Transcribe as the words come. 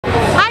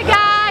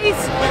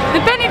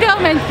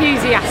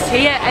enthusiast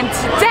here, and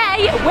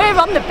today we're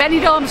on the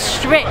Benidorm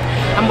strip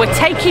and we're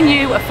taking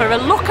you for a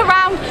look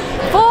around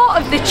 4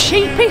 of the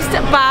cheapest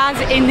bars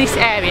in this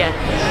area.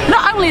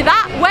 Not only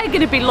that, we're going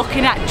to be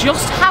looking at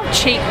just how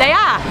cheap they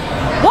are.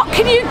 What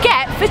can you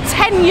get for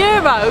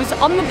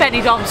 €10 on the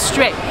Benidorm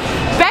strip?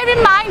 Bear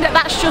in mind that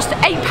that's just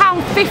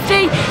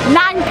 £8.50,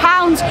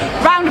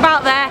 £9, round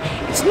about there.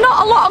 It's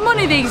not a lot of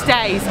money these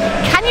days.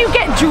 Can you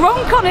get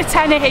drunk on a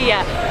tenner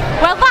here?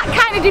 Well, that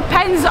kind of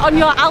depends on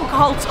your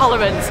alcohol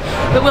tolerance,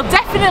 but we'll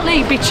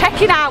definitely be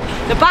checking out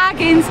the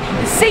bargains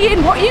and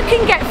seeing what you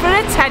can get for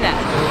a tenner.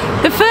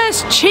 The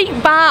first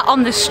cheap bar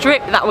on the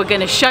strip that we're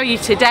going to show you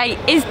today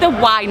is the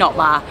Why Not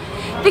bar.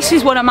 This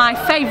is one of my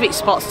favourite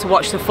spots to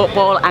watch the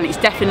football, and it's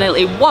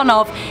definitely one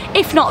of,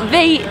 if not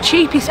the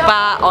cheapest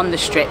bar on the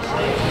strip.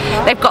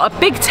 They've got a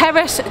big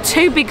terrace,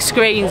 2 big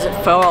screens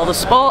for all the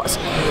sports.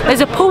 There's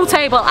a pool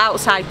table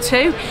outside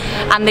too,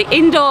 and the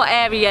indoor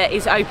area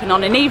is open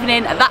on an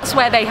evening. That's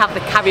where they have the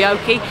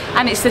karaoke,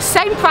 and it's the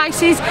same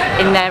prices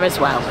in there as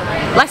well.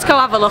 Let's go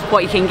have a look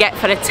what you can get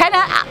for a tenner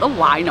at the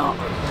Why Not.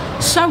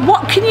 So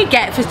what can you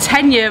get for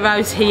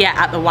 €10 here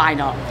at the Why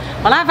Not?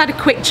 Well, I've had a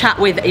quick chat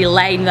with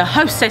Elaine, the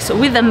hostess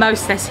with the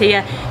mostess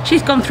here.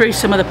 She's gone through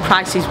some of the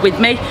prices with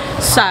me.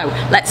 So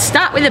let's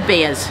start with the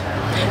beers.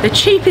 The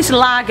cheapest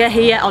lager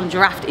here on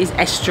draft is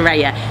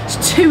Estrella. It's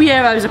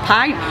 €2 a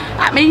pint.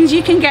 That means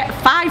you can get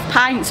 5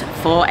 pints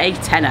for a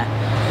tenner.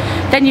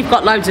 Then you've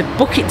got loads of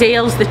bucket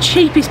deals. The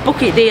cheapest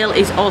bucket deal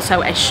is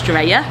also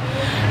Estrella.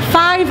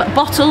 5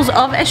 bottles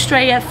of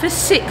Estrella for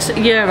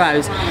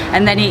 €6,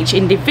 and then each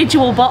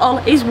individual bottle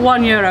is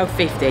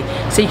 €1.50.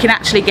 So you can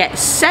actually get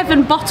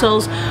 7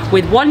 bottles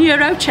with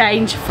 €1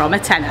 change from a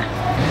tenner.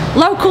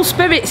 Local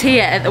spirits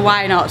here at the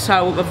Why Not,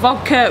 so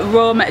vodka,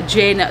 rum,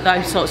 gin,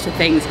 those sorts of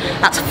things.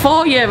 That's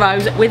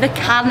 €4 with a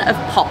can of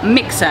pop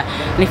mixer.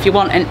 And if you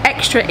want an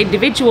extra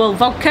individual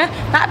vodka,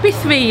 that'd be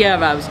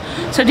 €3.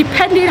 So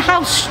depending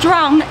how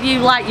strong you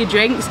like your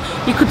drinks,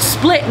 you could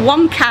split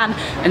 1 can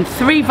and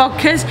 3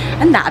 vodkas,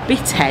 and that'd be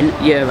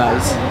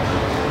 €10.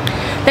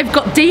 They've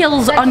got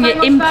deals on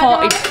your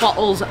imported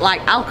bottles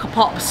like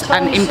Alka-Pops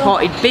and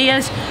imported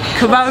beers,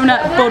 Corona,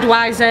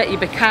 Budweiser, your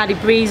Bacardi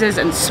Breezers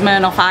and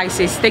Smirnoff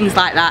Ices, things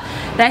like that.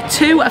 They're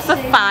 2 for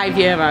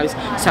 €5,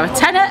 so a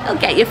tenner will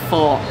get you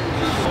 4.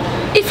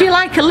 If you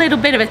like a little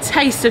bit of a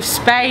taste of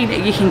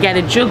Spain, you can get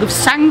a jug of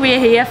sangria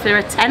here for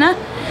a tenner.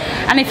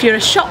 And if you're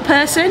a shot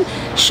person,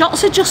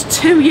 shots are just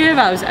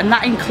 €2, and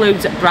that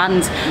includes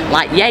brands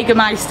like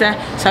Jägermeister,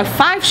 so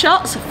 5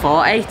 shots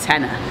for a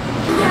tenner.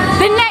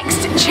 The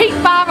next cheap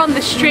bar on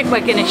the strip we're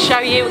going to show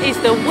you is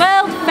the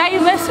world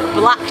famous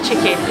Black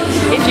Chicken.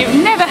 If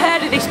you've never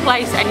heard of this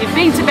place and you've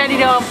been to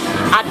Benidorm,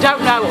 I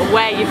don't know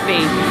where you've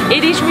been.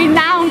 It is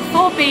renowned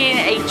for being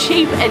a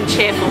cheap and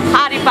cheerful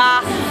party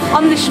bar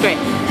on the strip.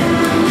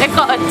 They've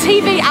got a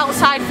TV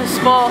outside for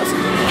sports,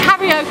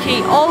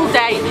 karaoke all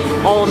day,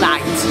 all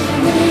night.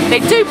 They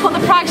do put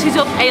the prices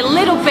up a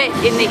little bit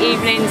in the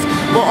evenings,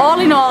 but all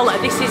in all,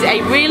 this is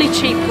a really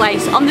cheap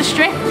place on the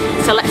strip.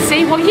 So let's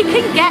see what you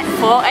can get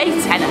for a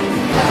tenner.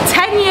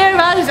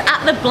 €10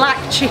 at the Black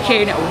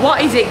Chicken. What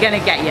is it going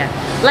to get you?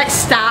 Let's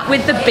start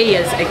with the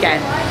beers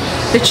again.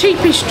 The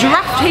cheapest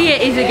draft here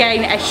is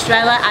again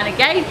Estrella, and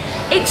again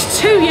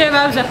it's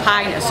 €2 a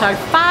pint, so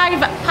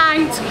 5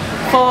 pints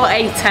for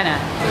a tenner.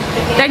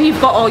 Then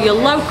you've got all your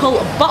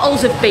local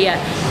bottles of beer.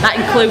 That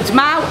includes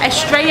Mau,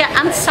 Estrella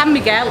and San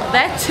Miguel.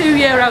 They're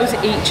 €2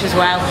 each as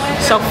well,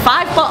 so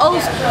 5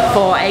 bottles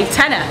for a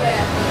tenner.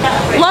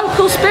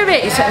 Local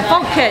spirits,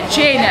 vodka,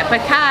 gin,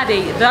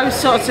 Bacardi, those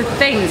sorts of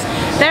things.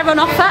 They're on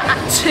offer at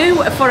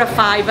 2 for a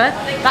 €5.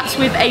 That's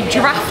with a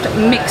draft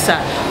mixer.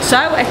 So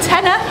a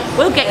tenner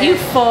will get you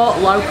 4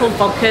 local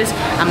vodkas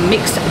and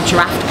mixed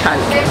draft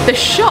coke. The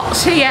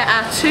shots here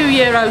are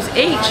 €2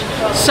 each,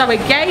 so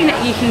again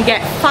you can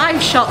get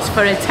 5 shots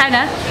for a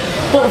tenner,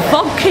 but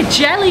vodka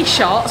jelly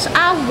shots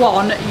are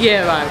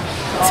 €1.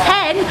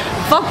 10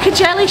 vodka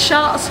jelly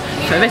shots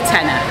for a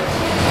tenner.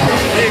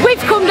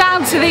 We've come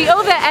down to the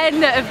other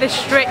end of the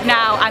strip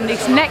now, and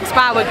this next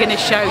bar we're going to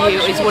show you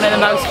is one of the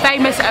most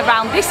famous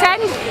around this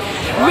end.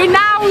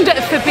 Renowned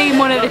for being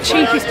one of the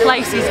cheapest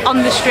places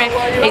on the strip.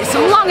 It's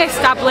long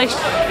established,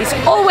 it's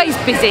always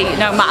busy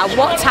no matter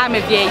what time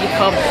of year you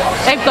come.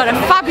 They've got a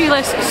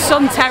fabulous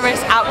sun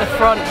terrace out the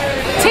front,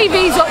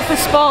 TV's up for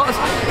sports,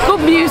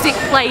 good music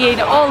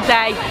playing all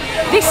day.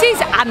 This is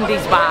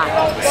Andy's bar,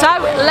 so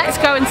let's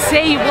go and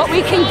see what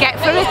we can get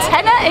for a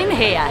tenner in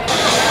here.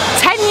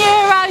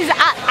 €10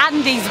 at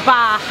Andy's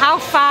bar. How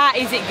far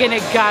is it gonna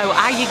go?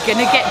 Are you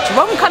gonna get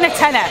drunk on a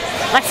tenner?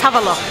 Let's have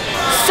a look.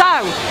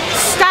 So,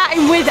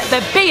 starting with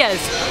the beers.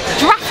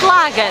 Draft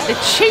lager, the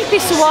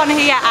cheapest one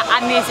here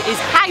at Andy's is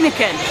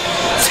Heineken.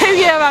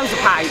 €2 a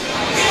pint.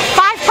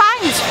 5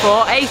 pints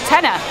for a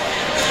tenner.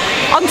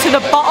 Onto the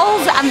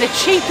bottles, and the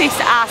cheapest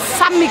are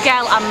San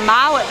Miguel and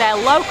Mau. They're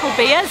local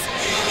beers.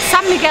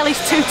 San Miguel is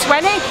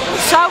 $2.20,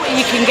 so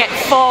you can get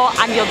 4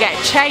 and you'll get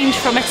change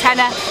from a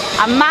tenner.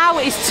 And Mau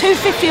is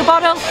 $2.50 a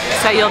bottle,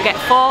 so you'll get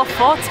 4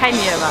 for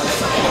 €10.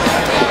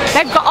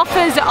 They've got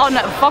offers on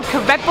vodka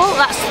Red Bull,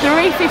 that's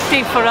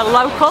 €3.50 for a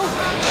local,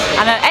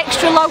 and an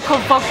extra local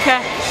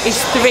vodka is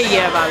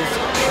 €3.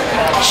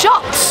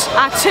 Shots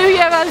are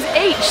 €2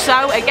 each,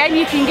 so again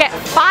you can get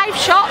 5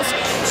 shots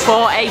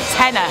for a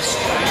tenner.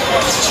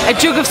 A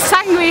jug of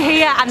sangria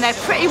here, and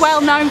they're pretty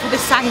well known for the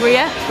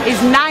sangria, is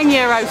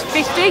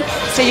 €9.50,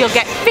 so you'll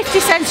get 50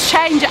 cents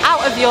change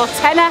out of your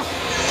tenner.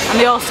 And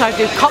they also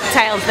do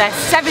cocktails, they're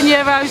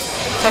 €7,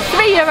 so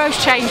 €3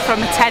 change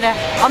from a tenner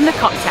on the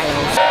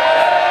cocktails.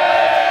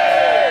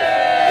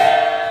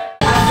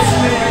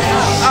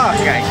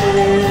 Okay.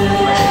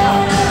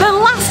 The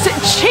last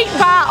cheap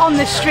bar on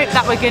the strip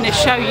that we're going to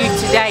show you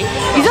today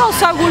is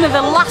also one of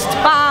the last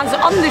bars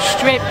on the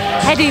strip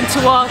heading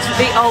towards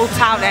the Old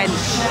Town End.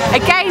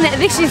 Again,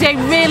 this is a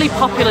really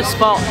popular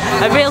spot,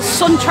 a real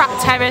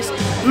sun-trapped terrace,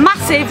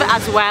 massive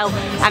as well,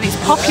 and it's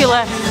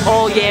popular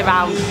all year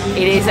round.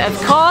 It is, of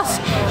course,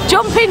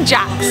 Jumping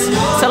Jacks.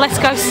 So let's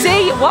go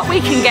see what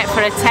we can get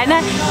for a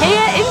tenner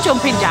here in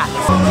Jumping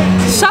Jacks.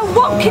 So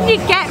what can you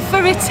get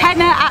for a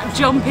tenner at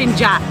Jumping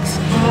Jacks?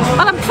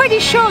 Well, I'm pretty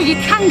sure you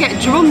can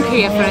get drunk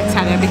here for a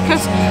tenner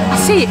because I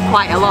see it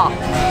quite a lot.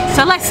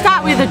 So let's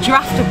start with a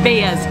draft of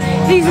beers.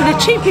 These are the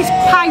cheapest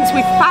pints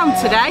we've found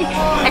today.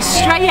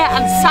 Estrella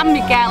and San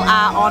Miguel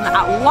are on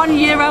at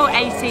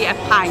 €1.80 a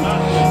pint.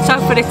 So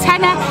for a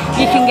tenner,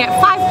 you can get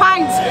 5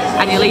 pints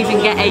and you'll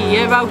even get a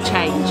euro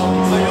change.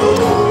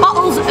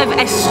 Bottles of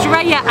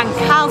Estrella and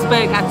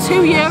Carlsberg are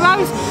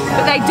 €2,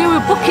 but they do a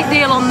bucket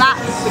deal on that,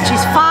 which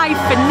is 5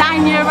 for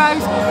 €9.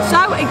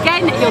 So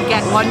again, you'll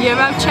get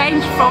 €1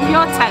 change from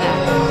your tenner.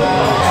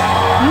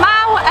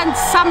 And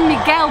San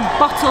Miguel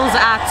bottles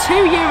are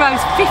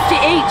 €2.50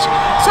 each,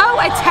 so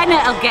a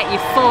tenner will get you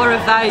 4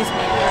 of those.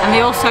 And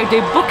they also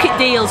do bucket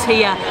deals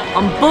here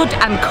on Bud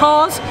and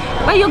Coors,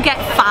 where you'll get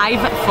 5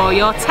 for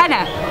your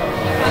tenner.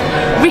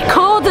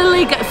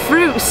 Recorderlig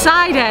fruit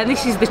cider,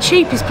 this is the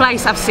cheapest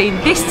place I've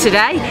seen this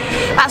today.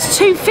 That's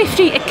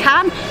 €2.50 a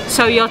can,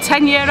 so your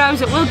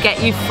 €10 will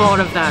get you 4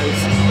 of those.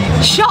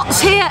 Shots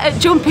here at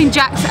Jumping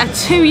Jacks are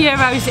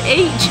 €2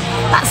 each.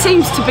 That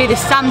seems to be the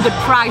standard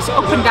price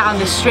up and down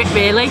the strip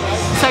really.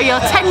 So your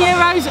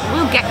 €10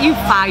 will get you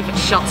 5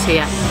 shots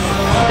here.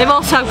 They've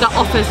also got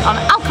offers on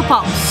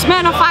Alka-Pops,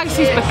 Smirnoff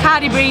Ices,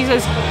 Bacardi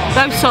Breezers,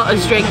 those sort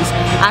of drinks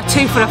are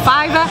 2 for a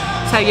 €5.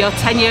 So your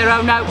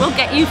 €10 note will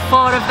get you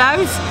 4 of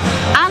those.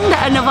 And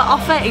another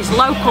offer is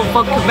local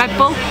vodka Red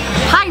Bull.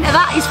 A pint of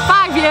that is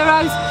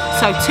 €5,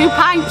 so 2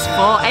 pints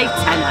for a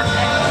tenner.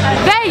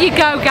 There you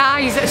go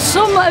guys,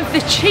 some of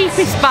the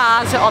cheapest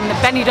bars on the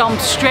Benidorm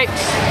strip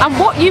and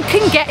what you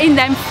can get in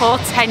them for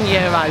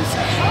 €10.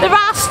 There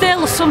are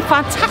still some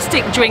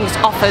fantastic drinks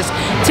offers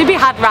to be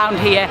had round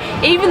here,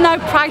 even though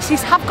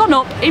prices have gone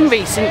up in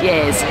recent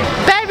years.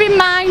 Bear in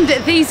mind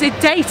these are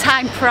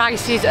daytime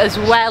prices as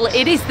well.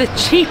 It is the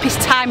cheapest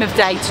time of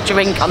day to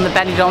drink on the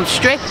Benidorm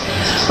strip.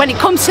 When it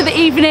comes to the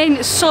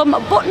evening, some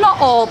but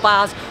not all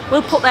bars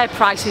will put their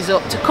prices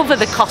up to cover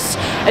the costs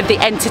of the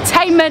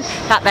entertainment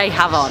that they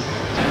have on.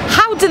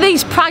 How do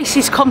these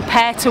prices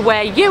compare to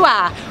where you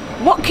are?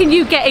 What can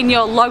you get in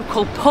your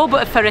local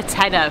pub for a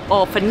tenner,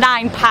 or for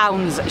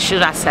 £9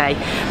 should I say?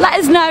 Let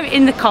us know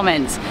in the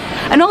comments.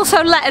 And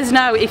also let us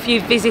know if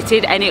you've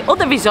visited any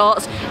other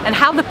resorts and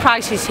how the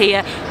prices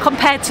here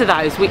compared to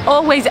those. We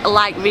always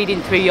like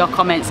reading through your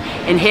comments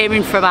and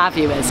hearing from our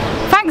viewers.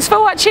 Thanks for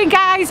watching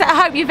guys, I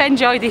hope you've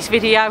enjoyed this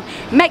video.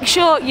 Make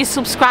sure you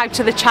subscribe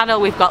to the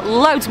channel, we've got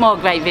loads more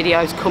great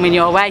videos coming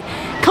your way.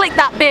 Click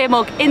that beer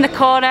mug in the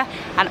corner,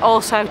 and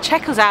also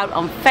check us out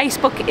on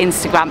Facebook,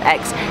 Instagram,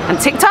 X and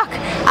TikTok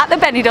at the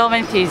Benidorm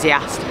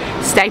Enthusiast.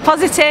 Stay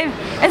positive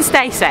and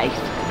stay safe.